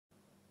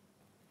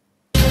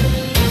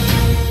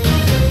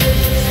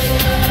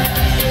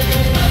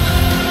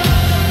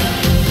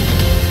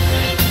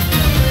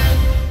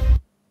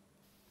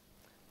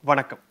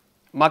வணக்கம்.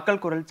 மக்கள்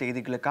குரல்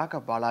செய்திகளுக்காக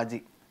பாலாஜி.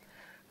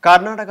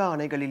 கர்நாடகா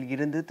அணைகளில்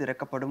இருந்து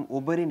திறக்கப்படும்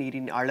உபரி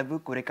நீரின் அளவு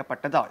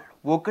குறைக்கப்பட்டதால்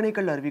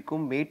ஒகேனக்கல்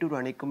அருவிக்கும் மேட்டூர்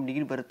அணைக்கும்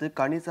நீர்வரத்து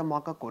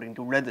கணிசமாக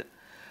குறைந்துள்ளது.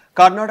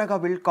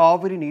 கர்நாடகாவில்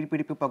காவிரி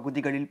நீர்பிடிப்பு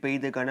பகுதிகளில்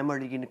பெய்த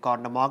கனமழையின்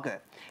காரணமாக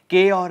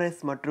KRS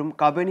மற்றும்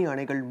கபினி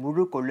அணைகள்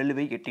முழு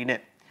கொள்ளளவை எட்டின.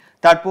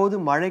 தற்போது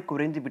மழை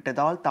குறைந்து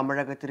விட்டதால்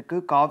தமிழகத்திற்கு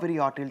காவிரி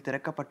ஆற்றில்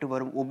திறக்கப்பட்டு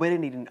வரும் உபரி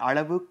நீரின்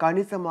அளவு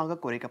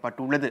கணிசமாக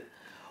குறைக்கப்பட்டுள்ளது.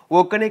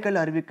 ஒகேனக்கல்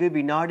அருவிக்கு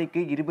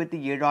வினாடிக்கு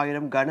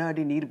 27,000 கன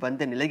அடி நீர்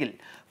வந்த நிலையில்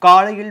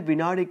காலையில்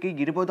வினாடிக்கு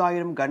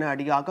 20,000 கன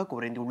அடியாக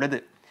குறைந்துள்ளது.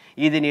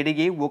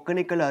 இதனிடையே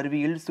ஒகேனக்கல்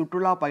அருவியில்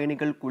சுற்றுலா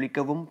பயணிகள்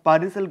குளிக்கவும்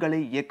பரிசல்களை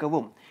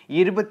இயக்கவும்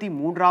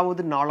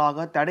 23வது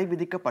நாளாக தடை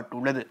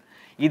விதிக்கப்பட்டுள்ளது.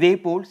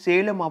 இதேபோல்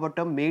சேலம்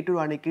மாவட்டம்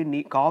மேட்டூர்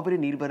அணைக்கு காவிரி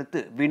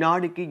நீர்வரத்து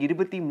வினாடிக்கு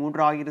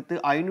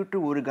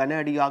 23,501 கன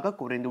அடியாக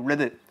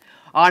குறைந்துள்ளது.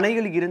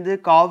 அணையில் இருந்து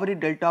காவிரி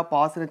டெல்டா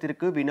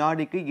பாசனத்திற்கு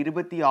வினாடிக்கு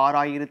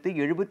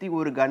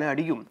 26,071 கன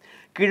அடியும்,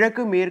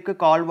 கிழக்கு மேற்கு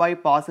கால்வாய்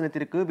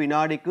பாசனத்திற்கு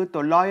வினாடிக்கு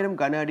 900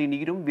 கன அடி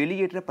நீரும்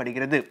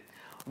வெளியேற்றப்படுகிறது.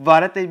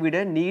 வரத்தை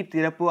விட நீர்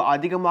திறப்பு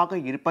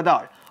அதிகமாக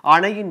இருப்பதால்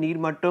அணையின்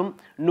நீர்மட்டம்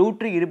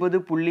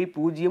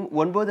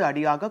 120.09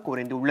 அடியாக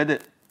குறைந்துள்ளது.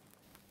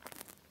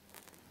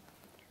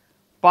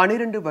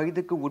 12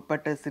 வயதுக்கு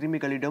உட்பட்ட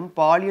சிறுமிகளிடம்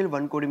பாலியல்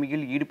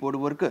வன்கொடுமையில்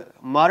ஈடுபடுவோருக்கு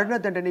மரண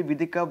தண்டனை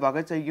விதிக்க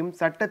வகை செய்யும்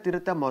சட்ட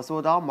திருத்த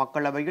மசோதா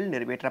மக்களவையில்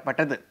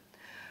நிறைவேற்றப்பட்டது.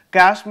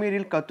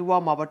 காஷ்மீரில் கத்துவா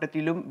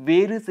மாவட்டத்திலும்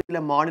வேறு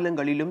சில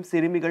மாநிலங்களிலும்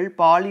சிறுமிகள்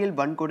பாலியல்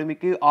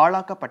வன்கொடுமைக்கு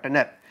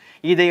ஆளாக்கப்பட்டனர்.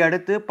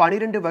 இதையடுத்து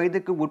 12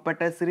 வயதுக்கு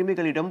உட்பட்ட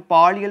சிறுமிகளிடம்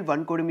பாலியல்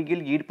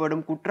வன்கொடுமையில்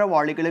ஈடுபடும்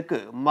குற்றவாளிகளுக்கு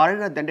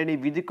மரண தண்டனை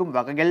விதிக்கும்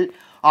வகையில்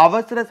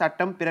அவசர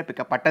சட்டம்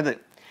பிறப்பிக்கப்பட்டது.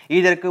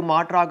 இதற்கு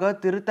மாற்றாக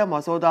திருத்த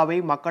மசோதாவை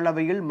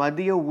மக்களவையில்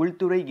மத்திய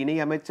உள்துறை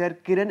இணையமைச்சர்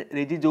கிரண்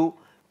ரிஜிஜு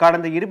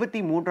கடந்த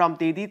 23ஆம்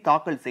தேதி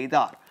தாக்கல்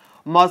செய்தார்.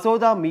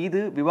 மசோதா மீது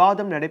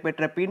விவாதம்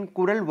நடைபெற்ற பின்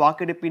குரல்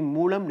வாக்கெடுப்பின்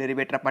மூலம்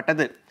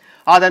நிறைவேற்றப்பட்டது.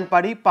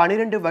 அதன்படி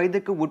 12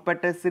 வயதுக்கு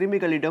உட்பட்ட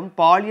சிறுமிகளிடம்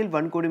பாலியல்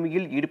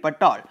வன்கொடுமையில்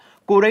ஈடுபட்டால்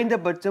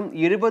குறைந்தபட்சம்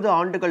 20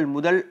 ஆண்டுகள்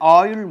முதல்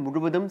ஆயுள்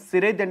முழுவதும்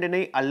சிறை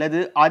தண்டனை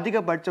அல்லது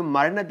அதிகபட்சம்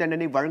மரண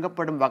தண்டனை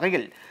வழங்கப்படும்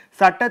வகையில்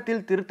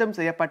சட்டத்தில் திருத்தம்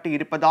செய்யப்பட்டு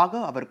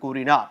இருப்பதாக அவர்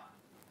கூறினார்.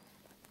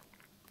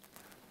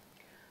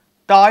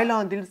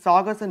 தாய்லாந்தில்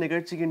சாகச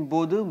நிகழ்ச்சியின்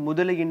போது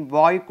முதலையின்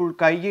வாய்க்குள்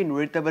கையை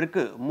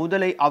நுழைத்தவருக்கு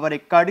முதலை அவரை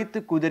கடித்து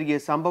குதறிய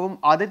சம்பவம்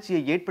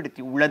அதிர்ச்சியை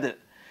ஏற்படுத்தியுள்ளது.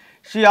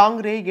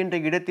 ஷியாங்ரே என்ற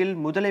இடத்தில்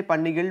முதலை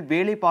பண்ணையில்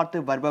வேலை பார்த்து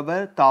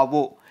வருபவர்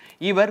தாவோ.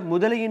 இவர்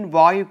முதலையின்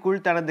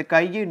வாயுக்குள் தனது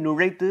கையை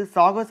நுழைத்து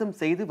சாகசம்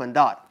செய்து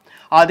வந்தார்.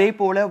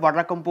 அதேபோல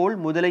வழக்கம் போல்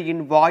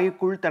முதலையின்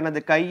வாயுக்குள் தனது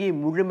கையை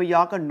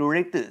முழுமையாக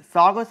நுழைத்து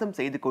சாகசம்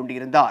செய்து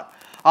கொண்டிருந்தார்.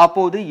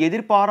 அப்போது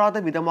எதிர்பாராத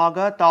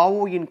விதமாக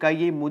தாவோயின்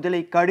கையை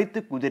முதலை கடித்து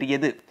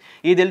குதறியது.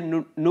 இதில்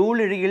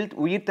நூலிழையில்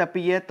உயிர்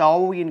தப்பிய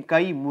தாவோயின்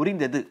கை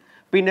முறிந்தது.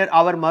 பின்னர்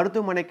அவர்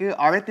மருத்துவமனைக்கு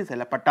அழைத்து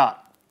செல்லப்பட்டார்.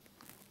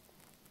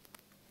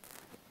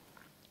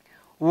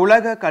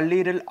 உலக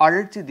கல்லீரல்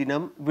அழற்சி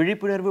தினம்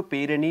விழிப்புணர்வு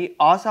பேரணி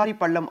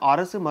ஆசாரிப்பள்ளம்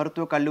அரசு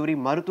மருத்துவக் கல்லூரி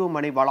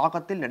மருத்துவமனை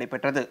வளாகத்தில்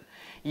நடைபெற்றது.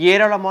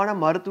 ஏராளமான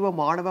மருத்துவ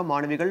மாணவ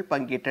மாணவிகள்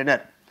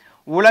பங்கேற்றனர்.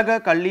 உலக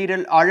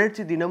கல்லீரல்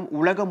அழற்சி தினம்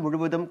உலகம்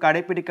முழுவதும்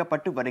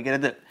கடைபிடிக்கப்பட்டு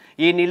வருகிறது.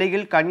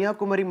 இந்நிலையில்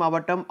கன்னியாகுமரி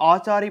மாவட்டம்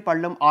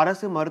ஆசாரிப்பள்ளம்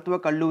அரசு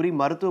மருத்துவக் கல்லூரி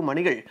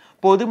மருத்துவமனையில்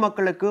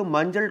பொதுமக்களுக்கு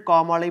மஞ்சள்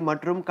காமாலை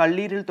மற்றும்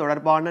கல்லீரல்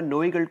தொடர்பான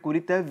நோய்கள்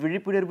குறித்த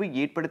விழிப்புணர்வு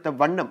ஏற்படுத்த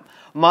வண்ணம்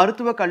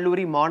மருத்துவக்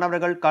கல்லூரி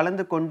மாணவர்கள்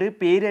கலந்து கொண்டு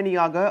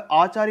பேரணியாக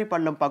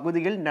ஆசாரிப்பள்ளம்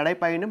பகுதியில்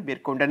நடைபயணம்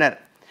மேற்கொண்டனர்.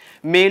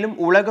 மேலும்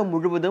உலகம்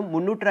முழுவதும்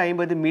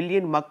 350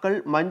 மில்லியன் மக்கள்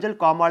மஞ்சள்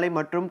காமாலை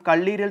மற்றும்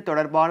கல்லீரல்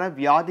தொடர்பான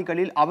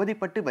வியாதிகளில்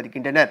அவதிப்பட்டு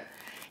வருகின்றனர்.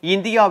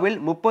 இந்தியாவில்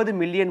 30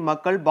 மில்லியன்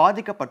மக்கள்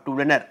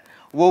பாதிக்கப்பட்டுள்ளனர்.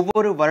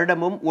 ஒவ்வொரு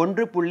வருடமும்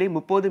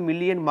 1.30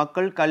 மில்லியன்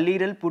மக்கள்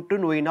கல்லீரல்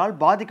புற்றுநோயினால்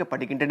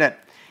பாதிக்கப்படுகின்றனர்.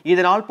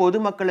 இதனால்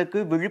பொதுமக்களுக்கு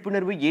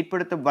விழிப்புணர்வு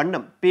ஏற்படுத்தும்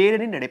வண்ணம்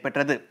பேரணி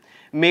நடைபெற்றது.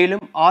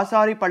 மேலும்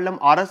ஆசாரிப்பள்ளம்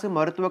அரசு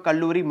மருத்துவக்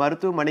கல்லூரி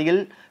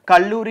மருத்துவமனையில்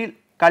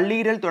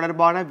கல்லீரல்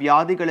தொடர்பான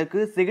வியாதிகளுக்கு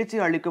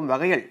சிகிச்சை அளிக்கும்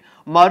வகையில்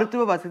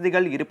மருத்துவ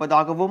வசதிகள்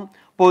இருப்பதாகவும்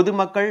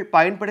பொதுமக்கள்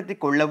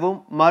பயன்படுத்திக் கொள்ளவும்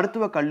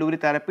மருத்துவக் கல்லூரி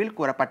தரப்பில்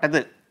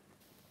கூறப்பட்டது.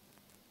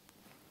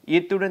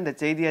 இத்துடன் இந்த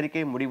செய்தி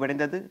அறிக்கை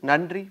முடிவடைந்தது.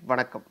 நன்றி,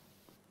 வணக்கம்.